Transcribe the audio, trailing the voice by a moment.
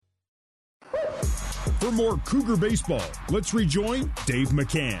For more Cougar baseball, let's rejoin Dave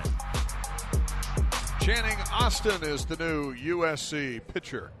McCann. Channing Austin is the new USC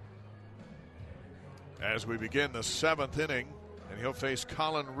pitcher as we begin the 7th inning, and he'll face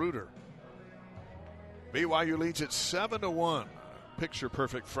Colin Reuter. BYU leads it 7-1.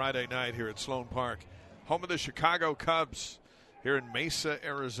 Picture-perfect Friday night here at Sloan Park, home of the Chicago Cubs here in Mesa,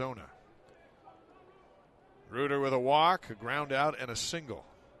 Arizona. Reuter with a walk, a ground out, and a single.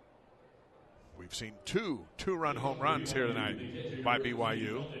 We've seen two-run home runs here tonight by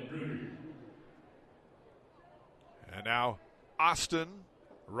BYU. And now Austin,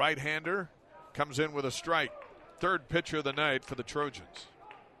 right-hander, comes in with a strike. Third pitcher of the night for the Trojans.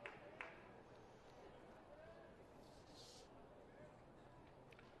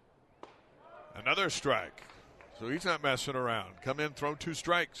 Another strike. So he's not messing around. Come in, throw 2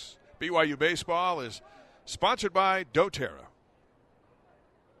 strikes. BYU baseball is sponsored by doTERRA.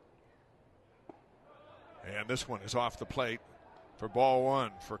 And this one is off the plate for ball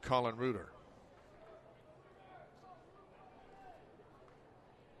 1 for Colin Reuter.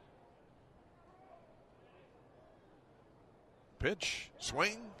 Pitch,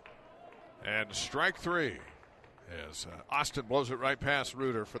 swing, and strike 3 as Austin blows it right past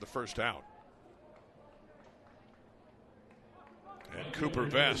Reuter for the first out. And Cooper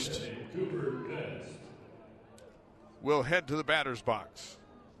Vest will head to the batter's box.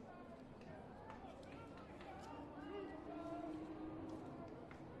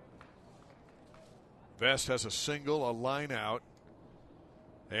 Vest has a single, a line out,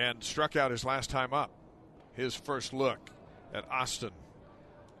 and struck out his last time up. His first look at Austin.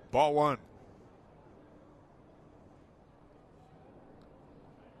 Ball 1.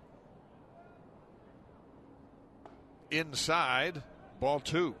 Inside, ball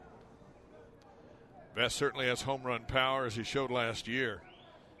 2. Vest certainly has home run power as he showed last year.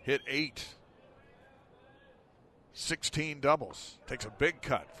 Hit 8. 16 doubles. Takes a big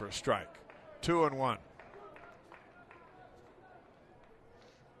cut for a strike. 2-1.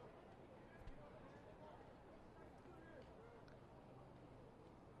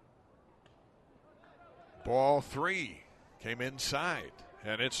 Ball 3 came inside,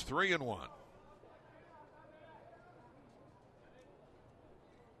 and it's 3-1.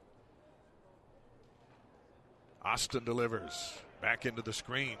 Austin delivers back into the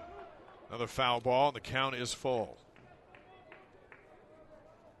screen. Another foul ball, and the count is full.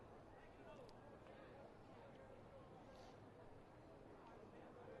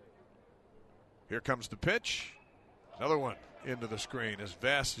 Here comes the pitch. Another one into the screen as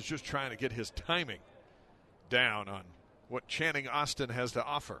Vest is just trying to get his timing down on what Channing Austin has to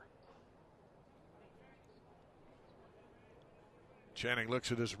offer. Channing looks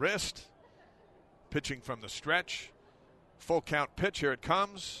at his wrist, pitching from the stretch. Full count pitch, here it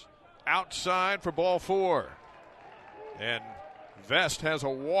comes. Outside for ball 4. And Vest has a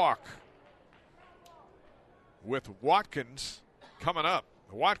walk with Watkins coming up.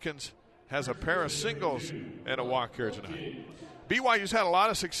 Watkins has a pair of singles and a walk here tonight. BYU's had a lot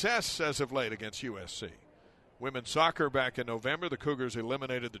of success as of late against USC. Women's soccer back in November, the Cougars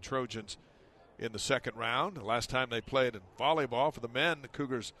eliminated the Trojans in the second round. The last time they played in volleyball for the men, the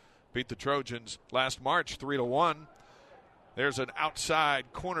Cougars beat the Trojans last March 3-1. There's an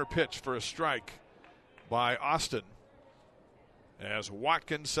outside corner pitch for a strike by Austin as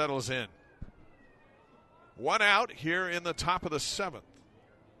Watkins settles in. 1 out here in the top of the 7th.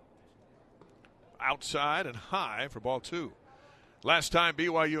 Outside and high for ball 2. Last time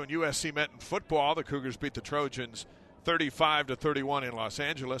BYU and USC met in football, the Cougars beat the Trojans 35-31 in Los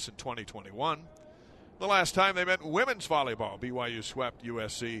Angeles in 2021. The last time they met in women's volleyball, BYU swept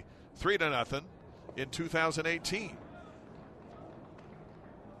USC 3-0 in 2018.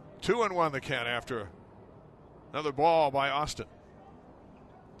 2-1 the count after another ball by Austin.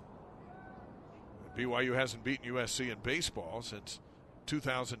 BYU hasn't beaten USC in baseball since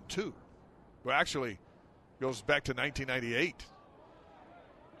 2002. Well, actually, goes back to 1998.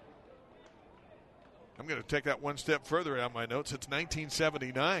 I'm going to take that one step further on my notes. It's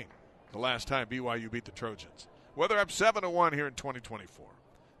 1979, the last time BYU beat the Trojans. Well, they're up 7-1 here in 2024.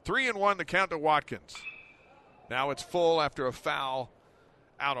 3-1 the count to Watkins. Now it's full after a foul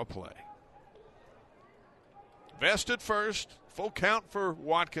out of play. Vest at first. Full count for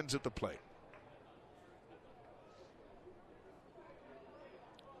Watkins at the plate.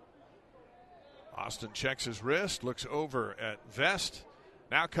 Austin checks his wrist, looks over at Vest.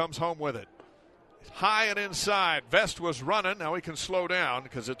 Now comes home with it. High and inside. Vest was running. Now he can slow down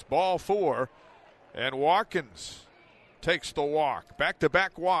because it's ball 4. And Watkins takes the walk.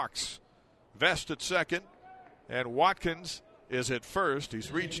 Back-to-back walks. Vest at second. And Watkins is at first.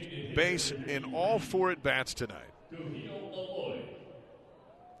 He's reached base in all 4 at-bats tonight.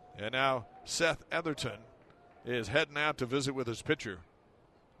 And now Seth Etherton is heading out to visit with his pitcher,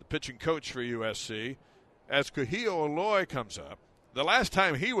 the pitching coach for USC, as Kahil Aloy comes up. The last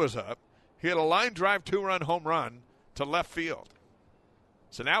time he was up, he had a line drive 2-run home run to left field.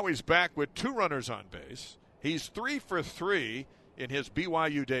 So now he's back with 2 runners on base. He's 3 for 3 in his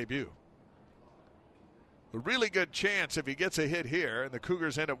BYU debut. A really good chance if he gets a hit here and the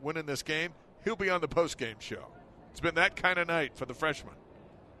Cougars end up winning this game, he'll be on the postgame show. It's been that kind of night for the freshman.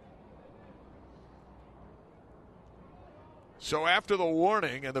 So after the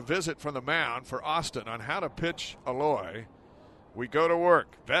warning and the visit from the mound for Austin on how to pitch Aloy, we go to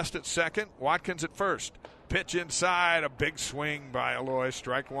work. Vest at second, Watkins at first. Pitch inside, a big swing by Aloy,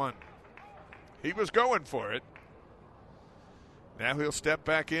 strike 1. He was going for it. Now he'll step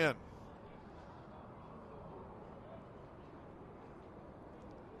back in.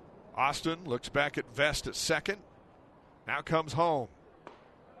 Austin looks back at Vest at second. Now comes home.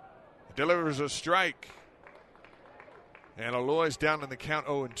 Delivers a strike. And Aloy's down in the count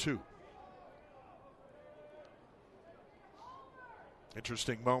 0-2.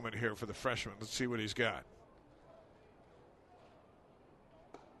 Interesting moment here for the freshman. Let's see what he's got.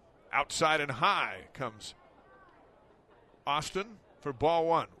 Outside and high comes Austin for ball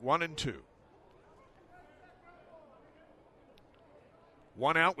 1. 1-2.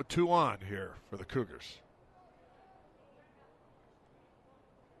 1 out with 2 on here for the Cougars.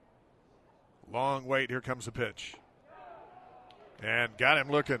 Long wait. Here comes the pitch. And got him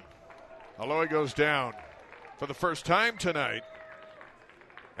looking. Aloy goes down for the first time tonight.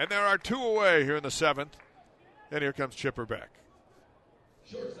 And there are 2 away here in the 7th. And here comes Chipper Beck.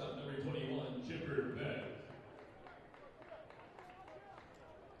 Shortstop number 21, Chipper Beck.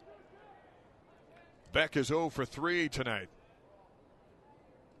 Beck is 0 for 3 tonight.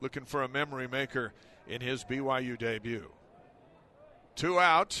 Looking for a memory maker in his BYU debut. 2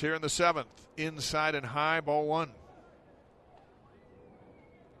 outs here in the 7th. Inside and high, ball 1.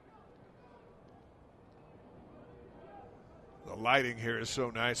 The lighting here is so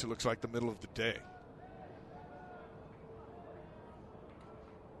nice, it looks like the middle of the day.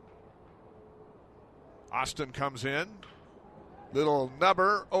 Austin comes in. Little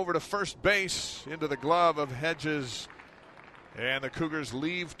nubber over to first base into the glove of Hedges. And the Cougars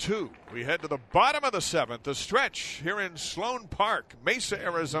leave 2. We head to the bottom of the 7th, the stretch here in Sloan Park, Mesa,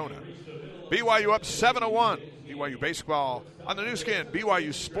 Arizona. BYU up 7-1. BYU baseball on the new skin,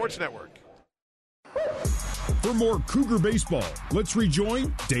 BYU Sports Network. For more Cougar baseball, let's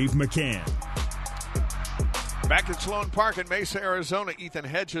rejoin Dave McCann. Back at Sloan Park in Mesa, Arizona, Ethan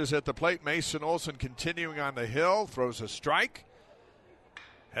Hedges at the plate. Mason Olson continuing on the hill, throws a strike.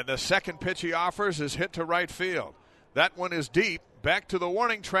 And the second pitch he offers is hit to right field. That one is deep, back to the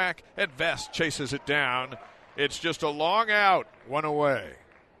warning track, and Vest chases it down. It's just a long out, 1 away.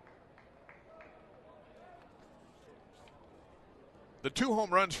 The 2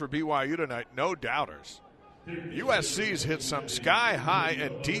 home runs for BYU tonight, no doubters. USC's hit some sky high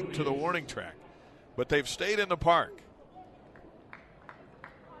and deep to the warning track, but they've stayed in the park.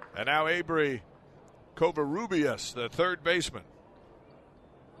 And now Avery Covarrubias, the third baseman,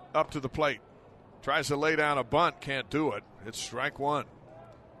 up to the plate. Tries to lay down a bunt, can't do it. It's strike 1.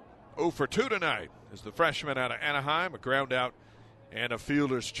 0 for 2 tonight is the freshman out of Anaheim. A ground out and a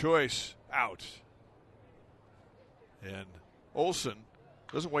fielder's choice out. And Olson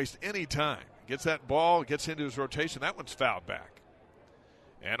doesn't waste any time. Gets that ball, gets into his rotation. That one's fouled back.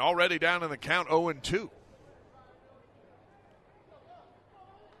 And already down in the count, 0-2.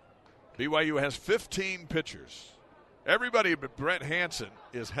 BYU has 15 pitchers. Everybody but Brett Hansen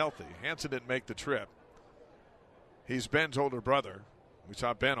is healthy. Hansen didn't make the trip. He's Ben's older brother. We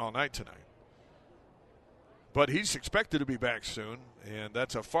saw Ben all night tonight. But he's expected to be back soon, and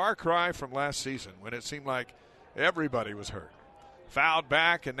that's a far cry from last season when it seemed like everybody was hurt. Fouled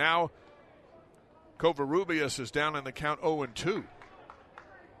back, and now Covarrubias is down in the count 0-2.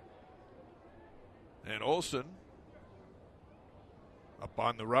 And Olson up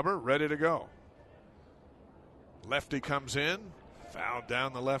on the rubber, ready to go. Lefty comes in, fouled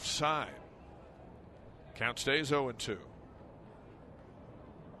down the left side. Count stays 0-2.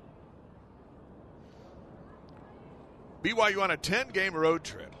 BYU on a 10-game road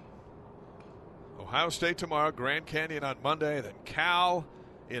trip. Ohio State tomorrow, Grand Canyon on Monday, then Cal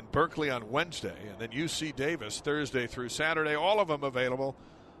in Berkeley on Wednesday, and then UC Davis Thursday through Saturday. All of them available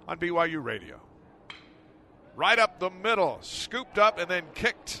on BYU Radio. Right up the middle, scooped up and then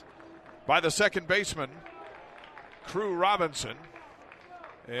kicked by the second baseman, Crew Robinson.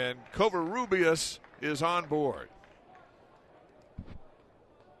 And Covarrubias is on board.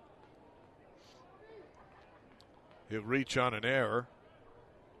 He'll reach on an error.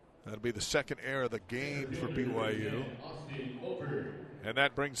 That'll be the second error of the game for BYU. And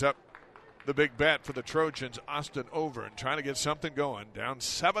that brings up the big bet for the Trojans, Austin Overn, trying to get something going, down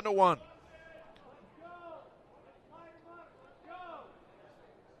 7-1.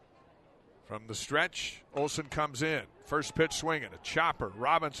 From the stretch, Olsen comes in. First pitch swinging, a chopper.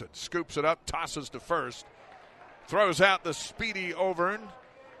 Robinson scoops it up, tosses to first. Throws out the speedy Overn.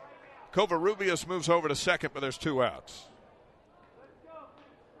 Covarrubias moves over to second, but there's 2 outs.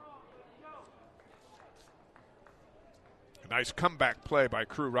 A nice comeback play by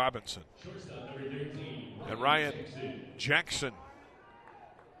Crew Robinson. And Ryan Jackson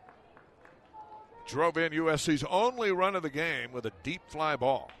drove in USC's only run of the game with a deep fly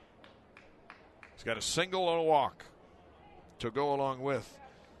ball. He's got a single and a walk to go along with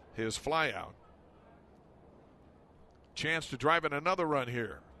his fly out. Chance to drive in another run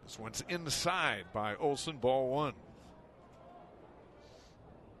here. This one's inside by Olsen, ball 1.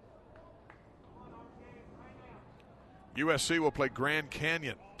 USC will play Grand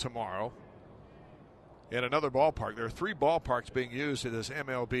Canyon tomorrow in another ballpark. There are 3 ballparks being used in this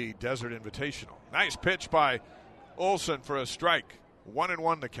MLB Desert Invitational. Nice pitch by Olsen for a strike.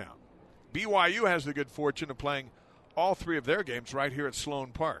 1-1 the count. BYU has the good fortune of playing all 3 of their games right here at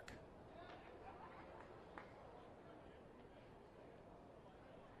Sloan Park.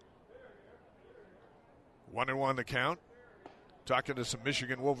 One and one the count. Talking to some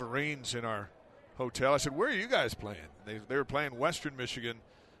Michigan Wolverines in our hotel. I said, where are you guys playing? They were playing Western Michigan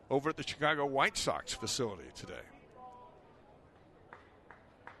over at the Chicago White Sox facility today.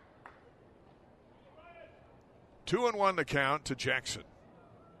 Two and one the count to Jackson.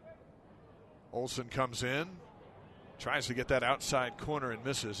 Olsen comes in, tries to get that outside corner and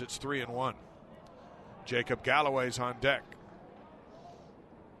misses. It's 3-1. Jacob Galloway's on deck.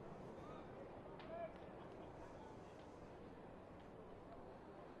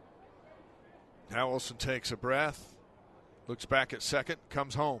 Now Olsen takes a breath, looks back at second,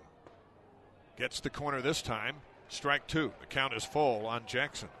 comes home. Gets the corner this time. Strike 2. The count is full on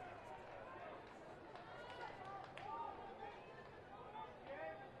Jackson.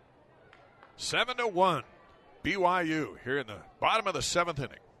 Seven to 1. BYU here in the bottom of the 7th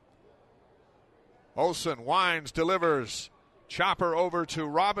inning. Olsen winds, delivers. Chopper over to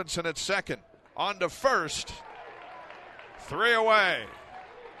Robinson at second. On to first. 3 away.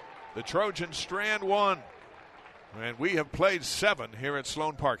 The Trojans strand 1. And we have played 7 here at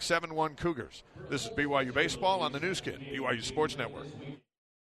Sloan Park. 7-1 Cougars. This is BYU Baseball on the new skin, BYU Sports Network.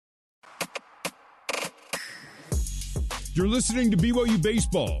 You're listening to BYU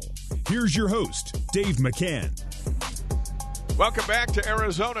Baseball. Here's your host, Dave McCann. Welcome back to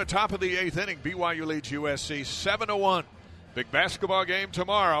Arizona, top of the 8th inning. BYU leads USC 7-1. Big basketball game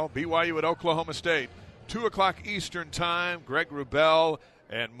tomorrow. BYU at Oklahoma State. 2 o'clock Eastern time. Greg Wrubell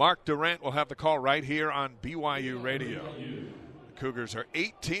and Mark Durant will have the call right here on BYU Radio. The Cougars are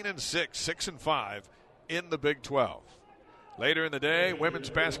 18-6, 6-5 in the Big 12. Later in the day, women's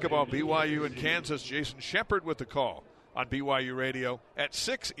basketball, BYU and Kansas. Jason Shepard with the call on BYU Radio at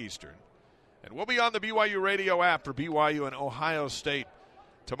 6 Eastern. And we'll be on the BYU Radio app for BYU and Ohio State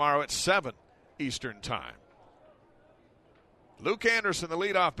tomorrow at 7 Eastern time. Luke Anderson, the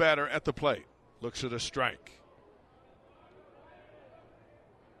leadoff batter at the plate, looks at a strike.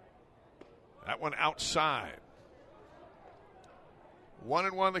 That one outside.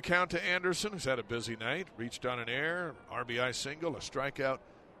 1-1 the count to Anderson, who's had a busy night. Reached on an error, RBI single, a strikeout,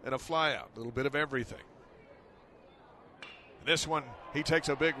 and a flyout. A little bit of everything. This one he takes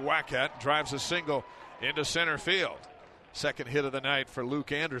a big whack at, drives a single into center field. Second hit of the night for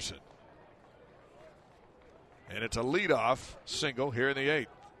Luke Anderson. And it's a leadoff single here in the 8th.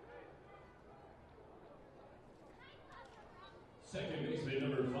 Second baseman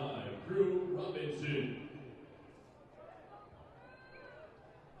number 5, Crew Robinson.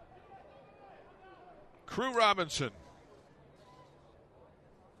 Crew Robinson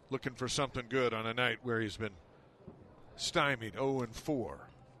looking for something good on a night where he's been stymied 0-4.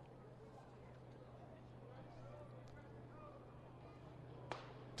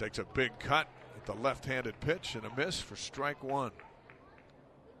 Takes a big cut at the left-handed pitch and a miss for strike 1.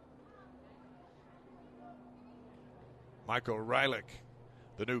 Michael Rylick,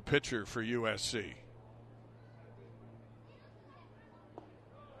 the new pitcher for USC.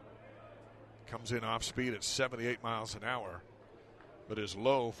 Comes in off speed at 78 miles an hour, but is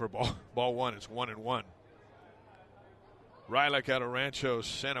low for ball 1. It's 1-1. Rylick out of Rancho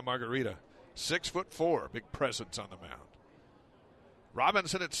Santa Margarita. 6'4", big presence on the mound.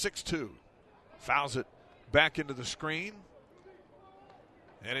 Robinson at 6'2", fouls it back into the screen,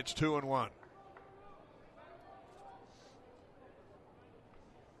 and it's 2-1.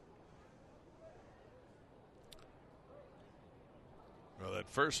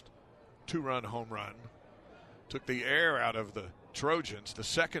 First 2-run home run took the air out of the Trojans. The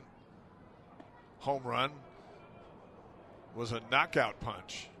second home run was a knockout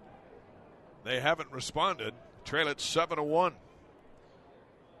punch. They haven't responded. Trail it 7-1.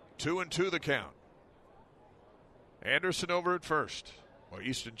 2-2 the count. Anderson over at first. Well,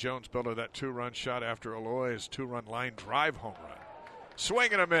 Easton Jones built that 2-run shot after Aloy's 2-run line drive home run.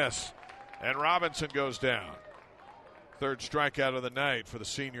 Swing and a miss. And Robinson goes down. Third strikeout of the night for the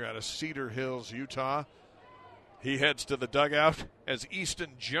senior out of Cedar Hills, Utah. He heads to the dugout as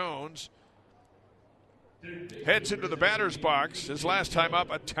Easton Jones heads into the batter's box. His last time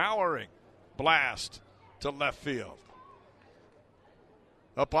up, a towering blast to left field.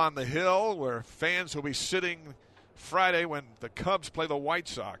 Up on the hill where fans will be sitting Friday when the Cubs play the White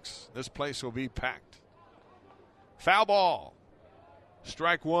Sox. This place will be packed. Foul ball.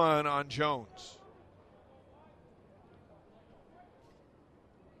 Strike one on Jones.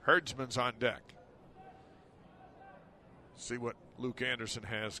 Herdsman's on deck. See what Luke Anderson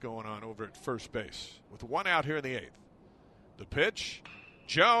has going on over at first base. With one out here in the 8th. The pitch.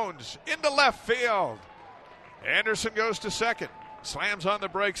 Jones into left field. Anderson goes to second. Slams on the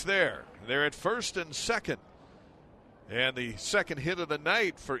brakes there. They're at first and second. And the second hit of the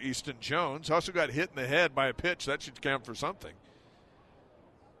night for Easton Jones. Also got hit in the head by a pitch. That should count for something.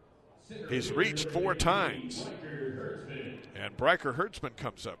 He's reached 4 times. And Bryker Hertzman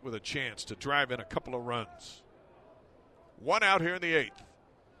comes up with a chance to drive in a couple of runs. One out here in the 8th.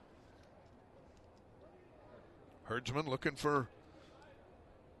 Hertzman looking for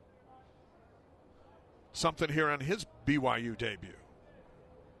something here on his BYU debut.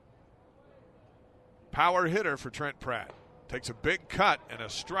 Power hitter for Trent Pratt. Takes a big cut and a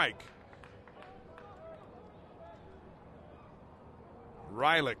strike.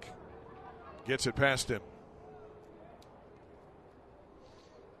 Rylick gets it past him.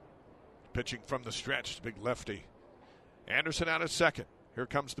 Pitching from the stretch, big lefty. Anderson out at second. Here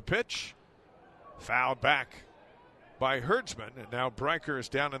comes the pitch. Fouled back by Herdsman, and now Bryker is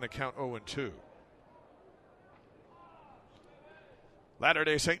down in the count 0-2.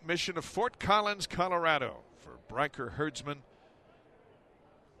 Latter-day Saint mission of Fort Collins, Colorado for Bryker Herdsman.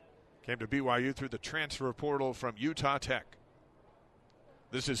 Came to BYU through the transfer portal from Utah Tech.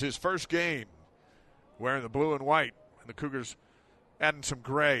 This is his first game wearing the blue and white, and the Cougars adding some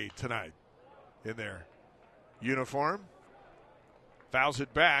gray tonight in their uniform. Fouls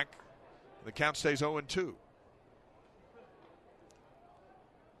it back. The count stays 0-2.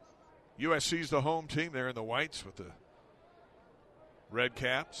 USC's the home team. They're in the whites with the red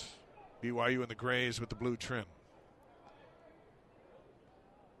caps. BYU in the grays with the blue trim.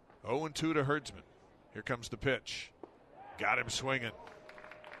 0-2 to Herdsman. Here comes the pitch. Got him swinging.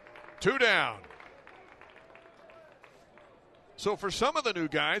 2 down. So for some of the new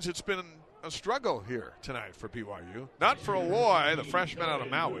guys, it's been a struggle here tonight for BYU. Not for Aloy, the freshman out of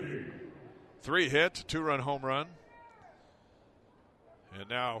Maui. 3 hits, 2-run home run. And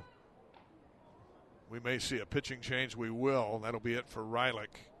now we may see a pitching change. We will. That'll be it for Rylick.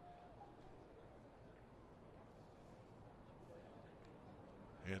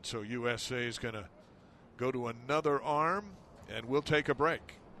 And so USA is going to go to another arm, and we'll take a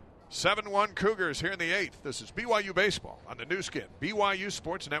break. 7-1 Cougars here in the 8th. This is BYU Baseball on the new skin, BYU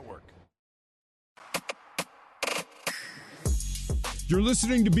Sports Network. You're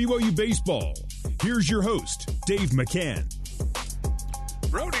listening to BYU Baseball. Here's your host, Dave McCann.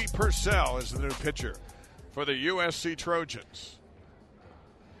 Brody Purcell is the new pitcher for the USC Trojans.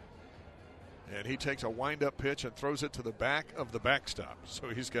 And he takes a wind-up pitch and throws it to the back of the backstop. So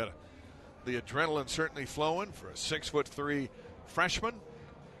he's got the adrenaline certainly flowing for a 6'3" freshman.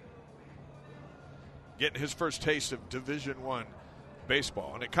 Getting his first taste of Division I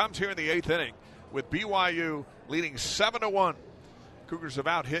baseball. And it comes here in the 8th inning with BYU leading 7-1. Cougars have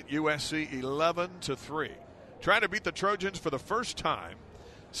out-hit USC 11-3. Trying to beat the Trojans for the first time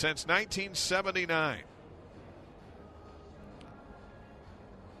since 1979.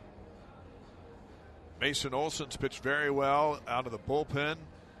 Mason Olson's pitched very well out of the bullpen.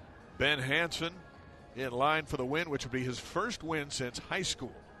 Ben Hansen in line for the win, which would be his first win since high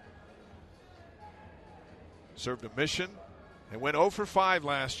school. Served a mission and went 0 for 5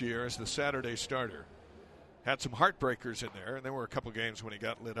 last year as the Saturday starter. Had some heartbreakers in there, and there were a couple games when he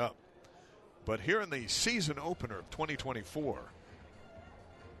got lit up. But here in the season opener of 2024,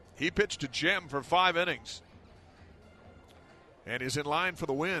 he pitched a gem for 5 innings and is in line for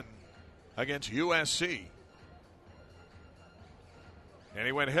the win against USC. And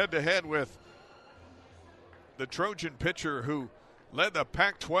he went head-to-head with the Trojan pitcher who led the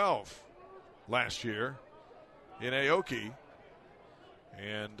Pac-12 last year in Aoki.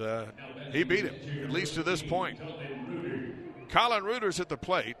 And he beat him, at least to this point. Colin Reuter's at the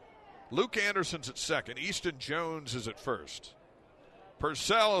plate. Luke Anderson's at second. Easton Jones is at first.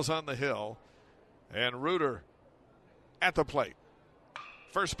 Purcell is on the hill. And Reuter at the plate.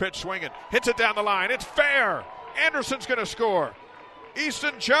 First pitch swinging. Hits it down the line. It's fair. Anderson's going to score.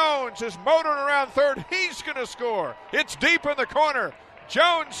 Easton Jones is motoring around third. He's going to score. It's deep in the corner.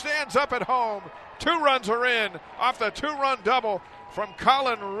 Jones stands up at home. 2 runs are in off the 2-run double from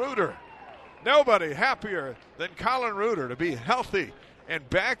Colin Reuter. Nobody happier than Colin Reuter to be healthy and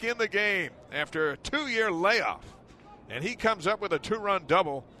back in the game after a 2-year layoff. And he comes up with a 2-run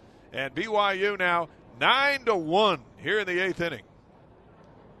double. And BYU now 9-1 here in the 8th inning.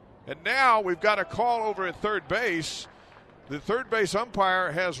 And now we've got a call over at third base. The third base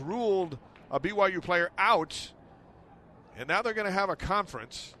umpire has ruled a BYU player out. And now they're going to have a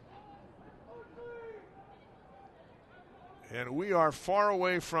conference. And we are far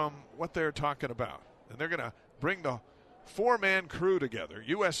away from what they're talking about. And they're going to bring the 4-man crew together.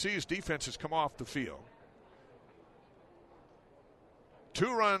 USC's defense has come off the field.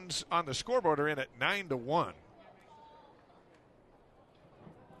 2 runs on the scoreboard are in at 9-1.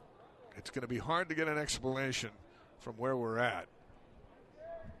 It's going to be hard to get an explanation from where we're at.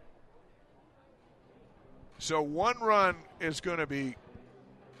 So 1 run is going to be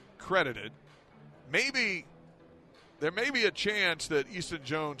credited. There may be a chance that Easton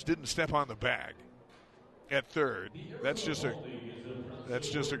Jones didn't step on the bag at third. That's just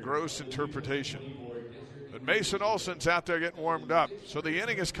a gross interpretation. But Mason Olson's out there getting warmed up. So the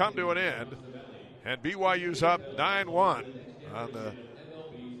inning has come to an end. And BYU's up 9-1 on the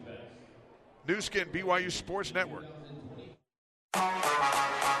new skin BYU Sports Network.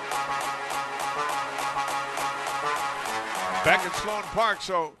 Back at Sloan Park.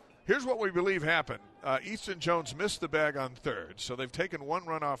 So here's what we believe happened. Easton Jones missed the bag on third, so they've taken 1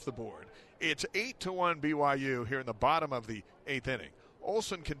 run off the board. It's 8-1 BYU here in the bottom of the 8th inning.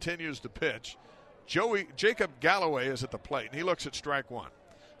 Olson continues to pitch. Jacob Galloway is at the plate, and he looks at strike 1.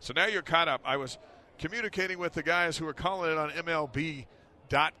 So now you're caught up. I was communicating with the guys who were calling it on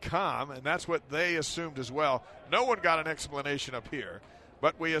MLB.com, and that's what they assumed as well. No one got an explanation up here,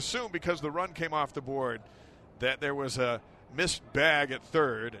 but we assume because the run came off the board that there was a missed bag at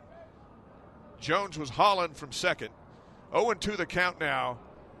third. Jones was hauling from second. 0-2 the count now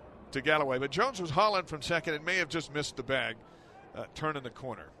to Galloway, but Jones was hauling from second and may have just missed the bag turning the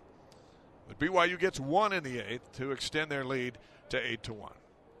corner. But BYU gets 1 in the 8th to extend their lead to 8-1.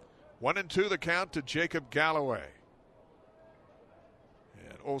 1-2 the count to Jacob Galloway.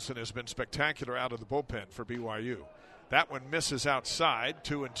 And Olson has been spectacular out of the bullpen for BYU. That one misses outside,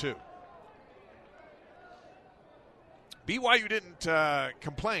 2-2. BYU didn't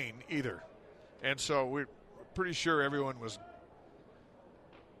complain either. And so we're pretty sure everyone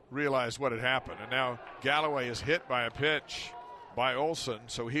realized what had happened. And now Galloway is hit by a pitch by Olson,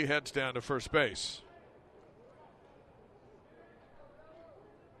 so he heads down to first base.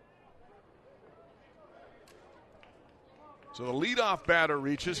 So the leadoff batter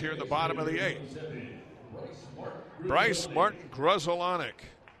reaches here in the bottom of the 8th. Bryce Martin Gruzelanek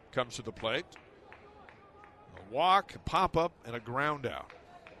comes to the plate. A walk, a pop-up, and a ground out.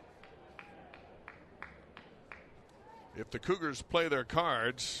 If the Cougars play their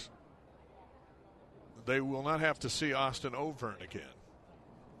cards, they will not have to see Austin Overn again.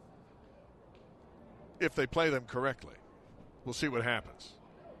 If they play them correctly. We'll see what happens.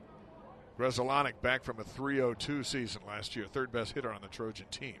 Gruzelanek back from a 302 season last year, 3rd best hitter on the Trojan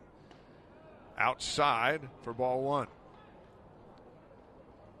team. Outside for ball 1.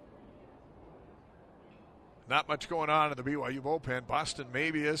 Not much going on in the BYU bullpen. Boston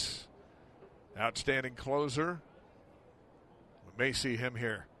Mabius, outstanding closer. We may see him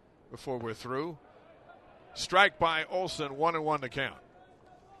here before we're through. Strike by Olson, 1-1 to count.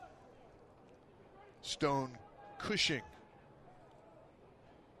 Stone Cushing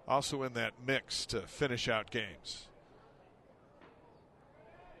also in that mix to finish out games.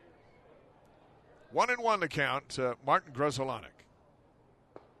 1-1 to count. Martin Gruzelanek.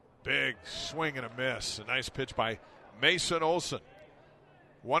 Big swing and a miss. A nice pitch by Mason Olson.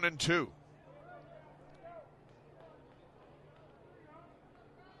 1-2.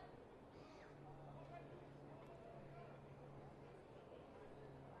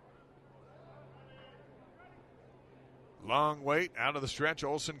 Long wait out of the stretch.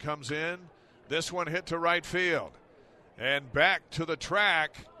 Olson comes in. This one hit to right field. And back to the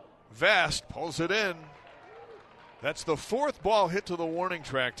track. Vest pulls it in. That's the 4th ball hit to the warning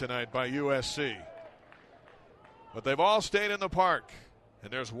track tonight by USC. But they've all stayed in the park.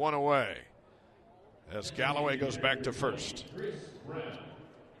 And there's one away. as Galloway goes back to first.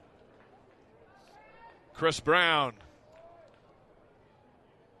 Chris Brown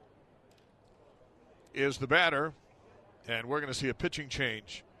is the batter, and we're going to see a pitching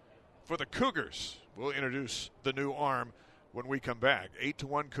change for the Cougars. We'll introduce the new arm when we come back.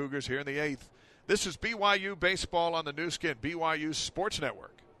 8-1 Cougars here in the 8th. This is BYU Baseball on the new skin, BYU Sports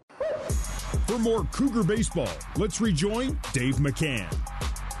Network. For more Cougar baseball, let's rejoin Dave McCann.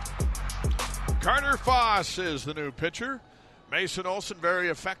 Carter Foss is the new pitcher. Mason Olson, very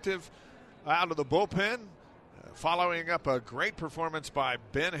effective out of the bullpen, following up a great performance by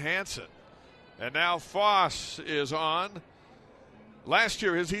Ben Hansen. And now Foss is on. Last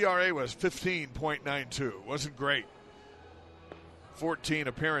year, his ERA was 15.92. Wasn't great. 14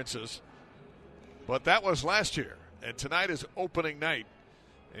 appearances. But that was last year. And tonight is opening night.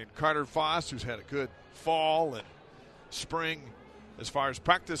 And Carter Foss, who's had a good fall and spring as far as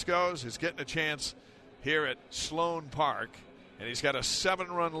practice goes, is getting a chance here at Sloan Park. And he's got a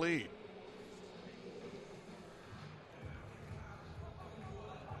 7-run lead.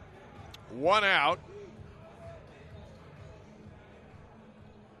 One out.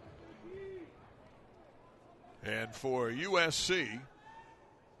 And for USC,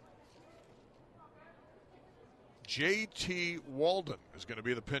 J.T. Walden is going to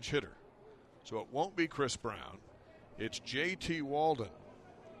be the pinch hitter. So it won't be Chris Brown. It's J.T. Walden.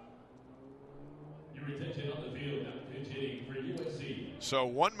 Your attention on the field, now pinch hitting for USC. So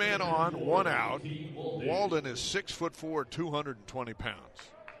one man on, one out. Walden is 6'4", 220 pounds.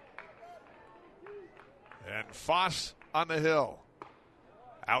 And Foss on the hill.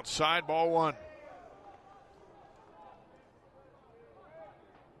 Outside, ball one.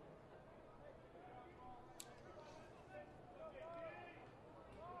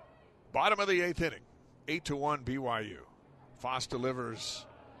 Bottom of the 8th inning. 8-1 BYU. Foss delivers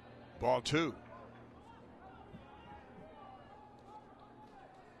ball two.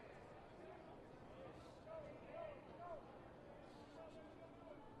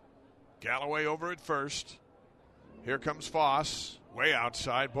 Galloway over at first. Here comes Foss. Way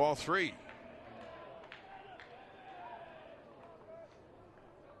outside, ball three.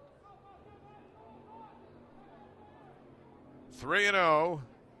 Three and 0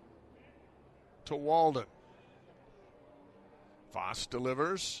 to Walden. Foss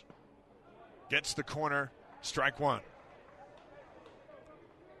delivers. Gets the corner. Strike one.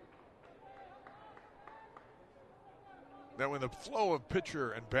 Now, in the flow of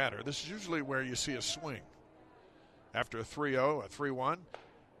pitcher and batter, this is usually where you see a swing. After a 3-0, a 3-1,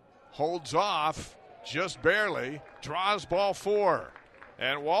 holds off just barely, draws ball four,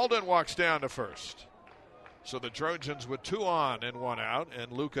 and Walden walks down to first. So the Trojans with 2 on and 1 out,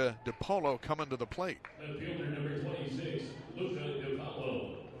 and Luca DiPolo coming to the plate. The fielder number 26, Luca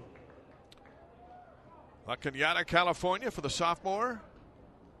DiPolo. La Cañada, California for the sophomore.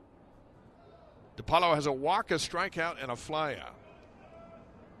 DiPolo has a walk, a strikeout, and a flyout.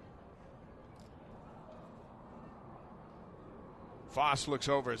 Foss looks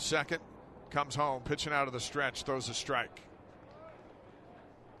over at second, comes home, pitching out of the stretch, throws a strike.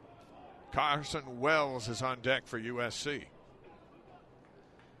 Carson Wells is on deck for USC.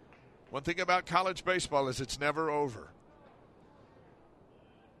 One thing about college baseball is it's never over.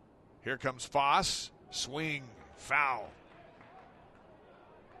 Here comes Foss, swing, foul.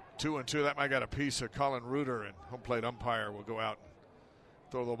 2-2. That might got a piece of Colin Reuter, and home plate umpire will go out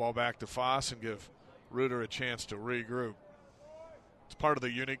and throw the ball back to Foss and give Reuter a chance to regroup. It's part of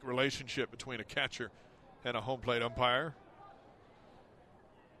the unique relationship between a catcher and a home plate umpire.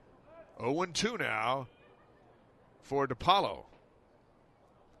 0-2 now for DiPolo.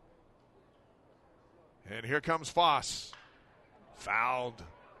 And here comes Foss. Fouled.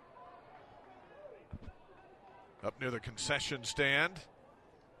 Up near the concession stand.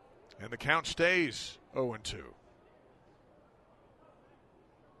 And the count stays 0-2.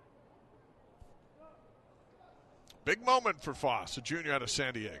 Big moment for Foss, a junior out of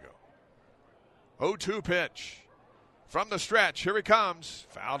San Diego. 0-2 pitch. From the stretch, here he comes.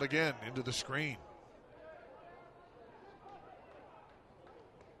 Fouled again into the screen.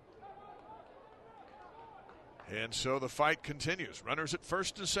 And so the fight continues. Runners at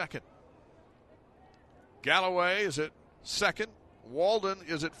first and second. Galloway is at second. Walden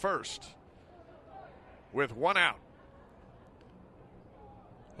is at first with 1 out.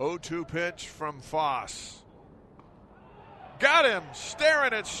 0-2 pitch from Foss. Got him,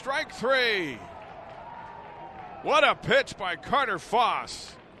 staring at strike three. What a pitch by Carter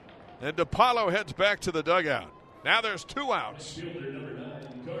Foss. And DiPolo heads back to the dugout. Now there's 2 outs. Fielder number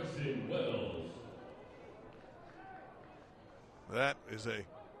 9, Carson Wells. That is a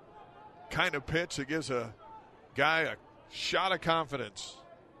kind of pitch that gives a guy a shot of confidence.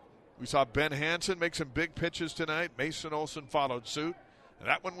 We saw Ben Hansen make some big pitches tonight. Mason Olson followed suit. And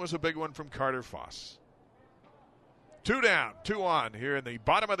that one was a big one from Carter Foss. 2 down, 2 on here in the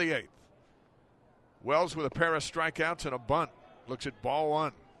bottom of the 8th. Wells with a pair of strikeouts and a bunt. Looks at ball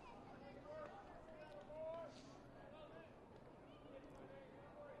 1.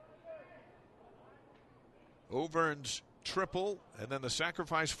 Overn's triple and then the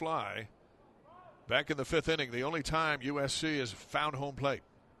sacrifice fly back in the 5th inning. The only time USC has found home plate.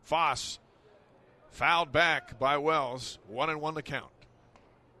 Foss fouled back by Wells. 1-1 the count.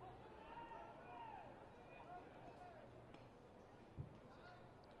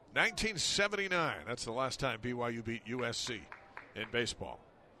 $1979. That's the last time BYU beat USC in baseball.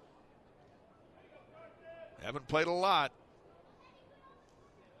 Haven't played a lot.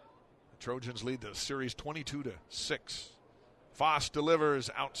 The Trojans lead the series 22-6. Foss delivers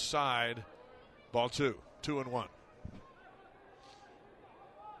outside. Ball 2. 2-1.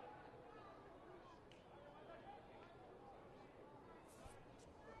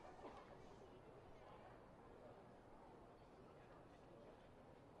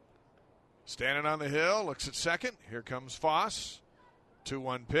 Standing on the hill, looks at second. Here comes Foss.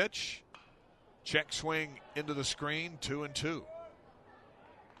 2-1 pitch. Check swing into the screen. 2-2.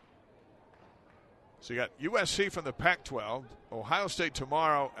 So you got USC from the Pac-12, Ohio State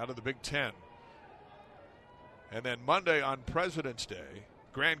tomorrow out of the Big Ten. And then Monday on President's Day,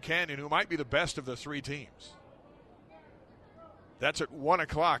 Grand Canyon, who might be the best of the 3 teams. That's at 1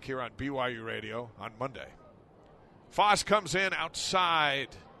 o'clock here on BYU Radio on Monday. Foss comes in outside.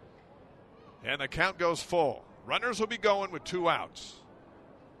 And the count goes full. Runners will be going with 2 outs.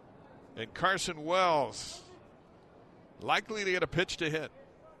 And Carson Wells likely to get a pitch to hit.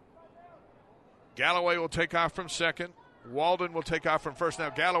 Galloway will take off from second. Walden will take off from first. Now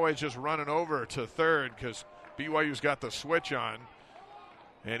Galloway's just running over to third because BYU's got the switch on.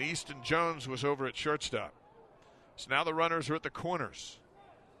 And Easton Jones was over at shortstop. So now the runners are at the corners.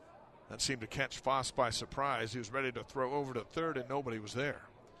 That seemed to catch Foss by surprise. He was ready to throw over to third and nobody was there.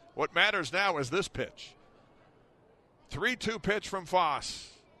 What matters now is this pitch. 3-2 pitch from Foss.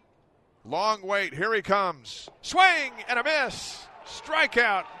 Long wait. Here he comes. Swing and a miss.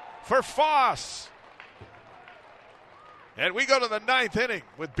 Strikeout for Foss. And we go to the 9th inning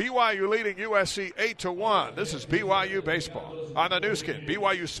with BYU leading USC 8-1. This is BYU Baseball on the new skin,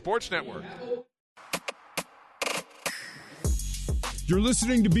 BYU Sports Network. You're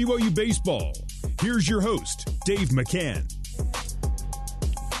listening to BYU Baseball. Here's your host, Dave McCann.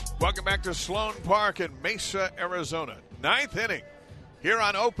 Welcome back to Sloan Park in Mesa, Arizona. 9th inning here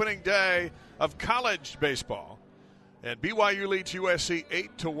on opening day of college baseball. And BYU leads USC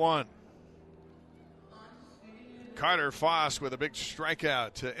 8-1. Carter Foss with a big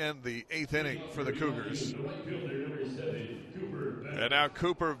strikeout to end the 8th inning for the Cougars. And now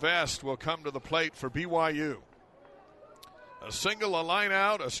Cooper Vest will come to the plate for BYU. A single, a line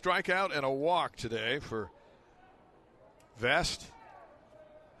out, a strikeout, and a walk today for Vest.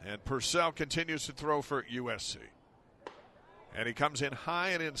 And Purcell continues to throw for USC. And he comes in high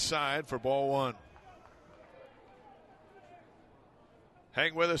and inside for ball 1.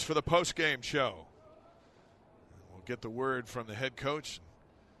 Hang with us for the postgame show. We'll get the word from the head coach.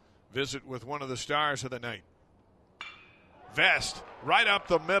 Visit with one of the stars of the night. Vest right up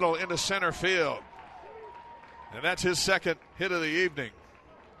the middle into center field. And that's his second hit of the evening.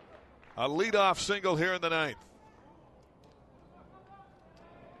 A leadoff single here in the 9th.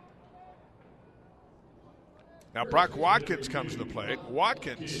 Now Brock Watkins comes to the plate.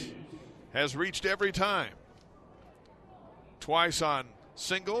 Watkins has reached every time. Twice on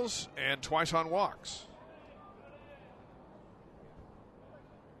singles and twice on walks.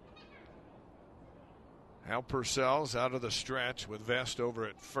 Al Purcell's out of the stretch with Vest over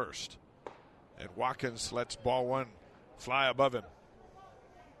at first. And Watkins lets ball 1 fly above him.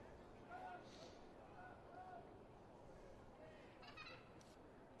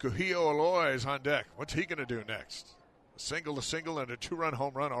 Kuhio Aloy is on deck. What's he going to do next? A single to single and a 2-run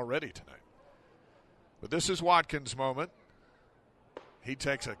home run already tonight. But this is Watkins' moment. He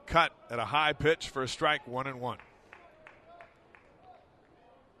takes a cut at a high pitch for a strike, 1-1.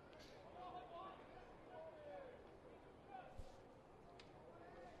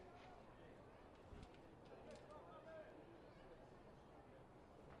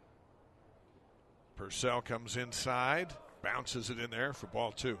 Purcell comes inside, bounces it in there for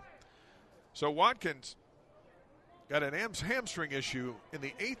ball 2. So Watkins got an hamstring issue in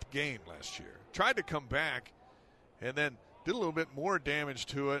the 8th game last year. Tried to come back and then did a little bit more damage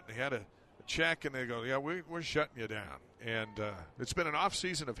to it. He had a check and they go, yeah, we're shutting you down. And it's been an off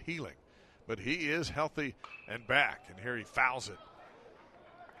season of healing. but he is healthy and back. And here he fouls it.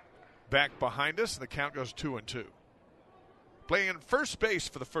 Back behind us, and the count goes 2-2. Playing in first base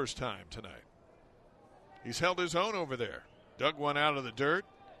for the first time tonight. He's held his own over there. Dug one out of the dirt.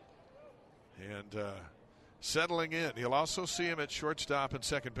 And settling in. You'll also see him at shortstop and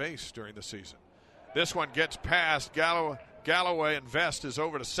second base during the season. This one gets past Galloway, and Vest is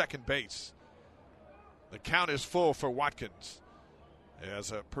over to second base. The count is full for Watkins.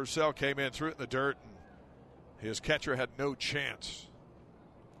 As Purcell came in, threw it in the dirt, and his catcher had no chance.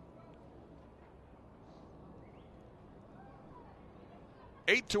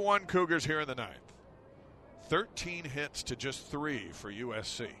 Eight to 1 Cougars here in the ninth. 13 hits to just 3 for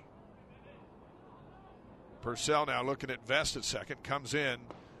USC. Purcell now looking at Vest at second. Comes in.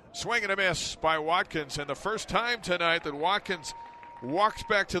 Swing and a miss by Watkins. And the first time tonight that Watkins walks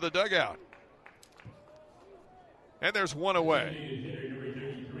back to the dugout. And there's one away.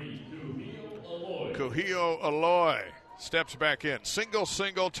 Kuhio Aloy steps back in. Single,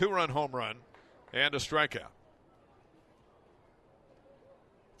 2-run home run, and a strikeout.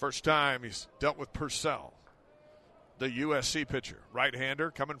 First time he's dealt with Purcell, the USC pitcher.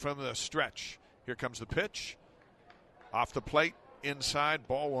 Right-hander coming from the stretch. Here comes the pitch. Off the plate, inside,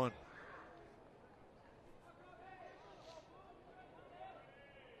 ball one.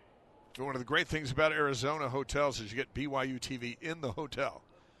 One of the great things about Arizona hotels is you get BYU TV in the hotel.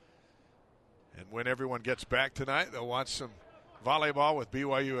 And when everyone gets back tonight, they'll watch some volleyball with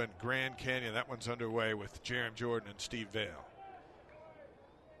BYU and Grand Canyon. That one's underway with Jerem Jordan and Steve Vail.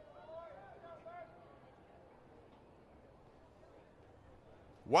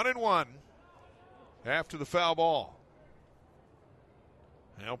 One and one after the foul ball.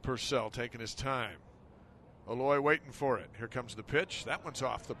 Now Purcell taking his time. Aloy waiting for it. Here comes the pitch. That one's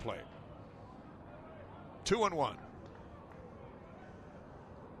off the plate. 2-1.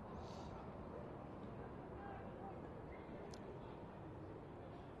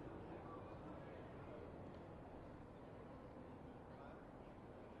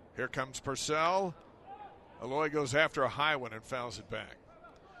 Here comes Purcell. Aloy goes after a high one and fouls it back.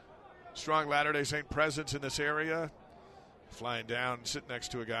 Strong Latter-day Saint presence in this area. Flying down, sitting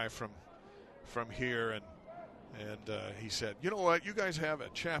next to a guy from here, and he said, "You know what? You guys have a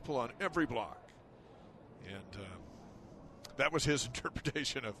chapel on every block." And that was his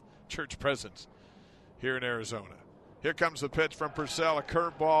interpretation of church presence here in Arizona. Here comes the pitch from Purcell, a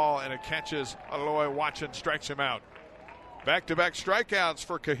curveball, and it catches Aloy. Watson strikes him out. Back-to-back strikeouts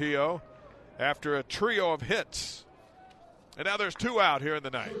for Kuhio after a trio of hits. And now there's 2 out here in the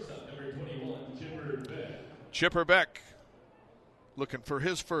ninth. Chipper Beck looking for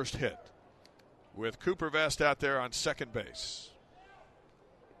his first hit with Cooper Vest out there on second base.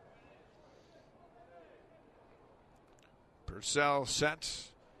 Purcell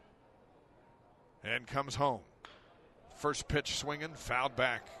sets and comes home. First pitch swinging, fouled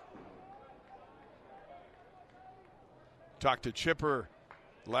back. Talked to Chipper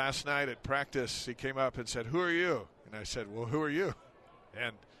last night at practice. He came up and said, "Who are you?" And I said, "Well, who are you?"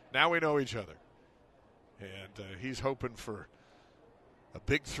 And now we know each other. And he's hoping for a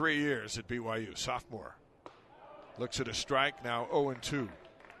big 3 years at BYU. Sophomore. Looks at a strike, now 0-2.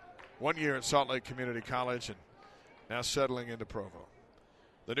 1 year at Salt Lake Community College and now settling into Provo.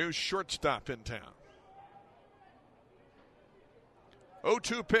 The new shortstop in town.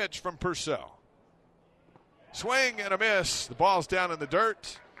 0-2 pitch from Purcell. Swing and a miss. The ball's down in the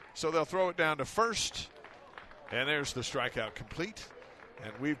dirt, so they'll throw it down to first. And there's the strikeout complete.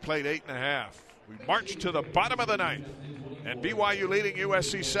 And we've played 8.5. We march to the bottom of the ninth. And BYU leading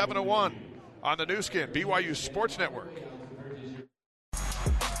USC 7-1 on the new skin, BYU Sports Network.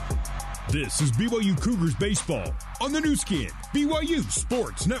 This is BYU Cougars baseball on the new skin, BYU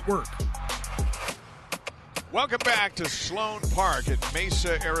Sports Network. Welcome back to Sloan Park in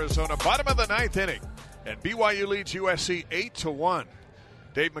Mesa, Arizona. Bottom of the ninth inning. And BYU leads USC 8-1.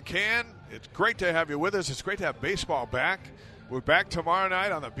 Dave McCann, it's great to have you with us. It's great to have baseball back. We're back tomorrow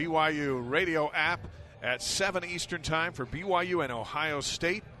night on the BYU radio app at 7 Eastern time for BYU and Ohio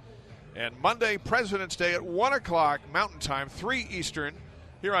State. And Monday, President's Day at 1 o'clock Mountain Time, 3 Eastern,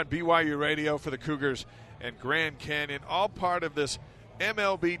 here on BYU Radio for the Cougars and Grand Canyon, all part of this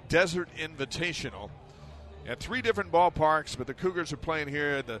MLB Desert Invitational. At 3 different ballparks, but the Cougars are playing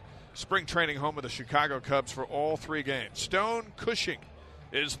here at the spring training home of the Chicago Cubs for all 3 games. Stone Cushing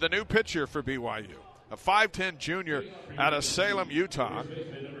is the new pitcher for BYU, a 5'10 junior out of Salem, Utah.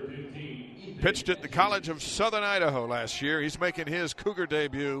 Pitched at the College of Southern Idaho last year. He's making his Cougar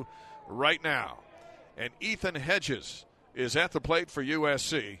debut right now. And Ethan Hedges is at the plate for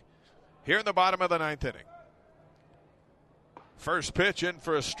USC here in the bottom of the ninth inning. First pitch in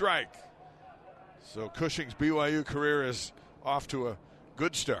for a strike. So Cushing's BYU career is off to a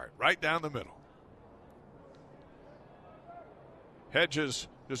good start, right down the middle. Hedges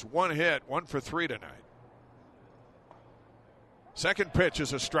just one hit, 1 for 3 tonight. Second pitch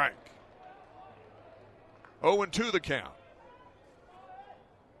is a strike. 0-2 the count.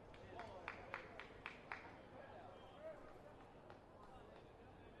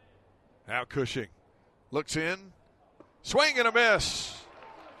 Now Cushing looks in, swing and a miss.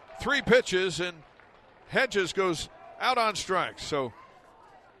 3 pitches, and Hedges goes out on strikes. So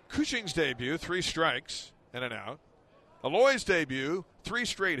Cushing's debut, 3 strikes and an out. Aloy's debut, 3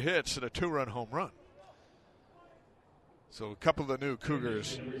 straight hits and a 2-run home run. So a couple of the new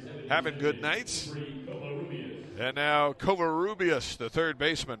Cougars having good nights. And now Covarrubias, the third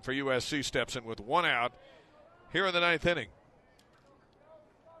baseman for USC, steps in with 1 out here in the 9th inning.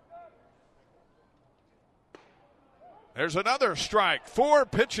 There's another strike. 4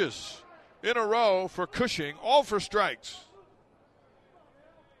 pitches in a row for Cushing, all for strikes.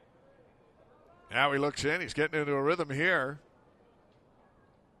 Now he looks in. He's getting into a rhythm here.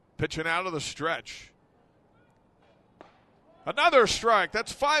 Pitching out of the stretch. Another strike.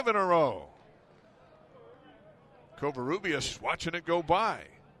 That's 5 in a row. Covarrubias watching it go by.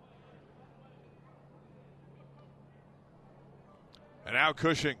 And now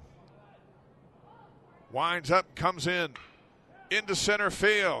Cushing winds up, comes in into center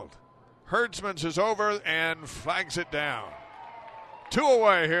field. Herdsman's is over and flags it down. 2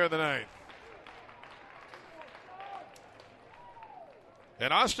 away here in the 9th.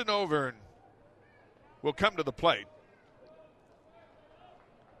 And Austin Overn will come to the plate.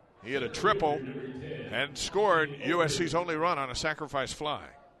 He had a triple and scored USC's only run on a sacrifice fly.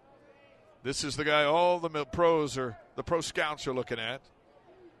 This is the guy all the pros or the pro scouts are looking at.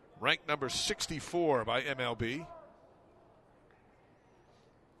 Ranked number 64 by MLB.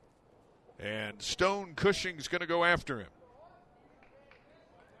 And Stone Cushing's going to go after him.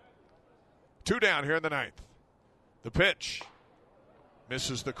 2 down here in the 9th. The pitch.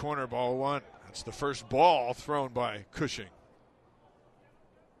 Misses the corner, ball 1. That's the first ball thrown by Cushing.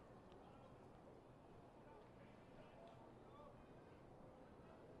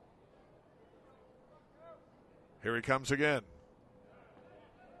 Here he comes again.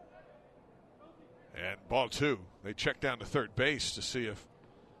 And ball 2. They check down to third base to see if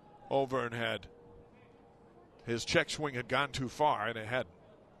Overn had his check swing had gone too far, and it hadn't.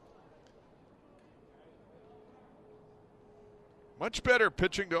 Much better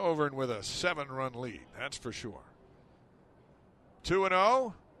pitching to Overn with a 7-run lead, that's for sure.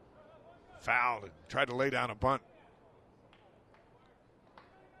 2-0. Fouled and tried to lay down a bunt.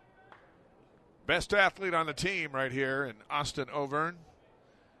 Best athlete on the team right here in Austin Overn.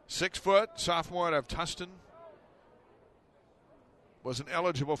 6 foot, sophomore out of Tustin. Wasn't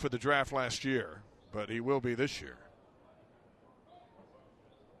eligible for the draft last year, but he will be this year.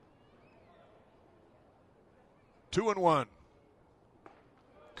 Two and 1.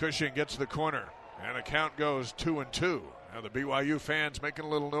 Cushing gets the corner, and the count goes 2-2. Now the BYU fans making a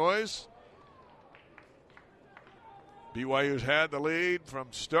little noise. BYU's had the lead from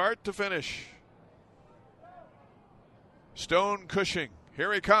start to finish. Stone Cushing,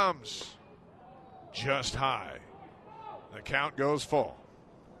 here he comes. Just high. The count goes full.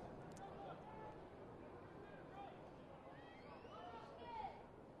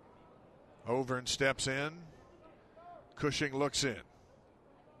 Overn steps in. Cushing looks in.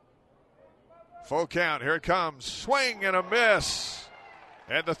 Full count. Here it comes. Swing and a miss.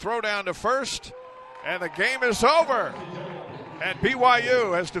 And the throw down to first. And the game is over. And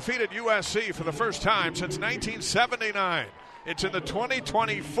BYU has defeated USC for the first time since 1979. It's in the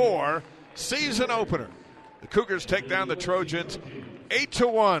 2024 season opener. The Cougars take down the Trojans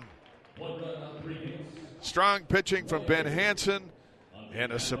 8-1. Strong pitching from Ben Hansen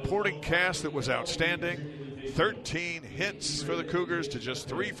and a supporting cast that was outstanding. 13 hits for the Cougars to just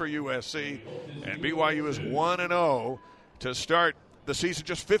 3 for USC. And BYU is 1-0 to start the season.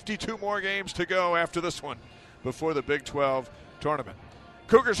 Just 52 more games to go after this one before the Big 12 tournament.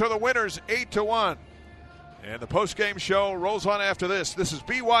 Cougars are the winners 8-1. And the post-game show rolls on after this. This is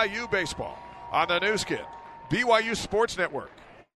BYU Baseball on the new skin, BYU Sports Network.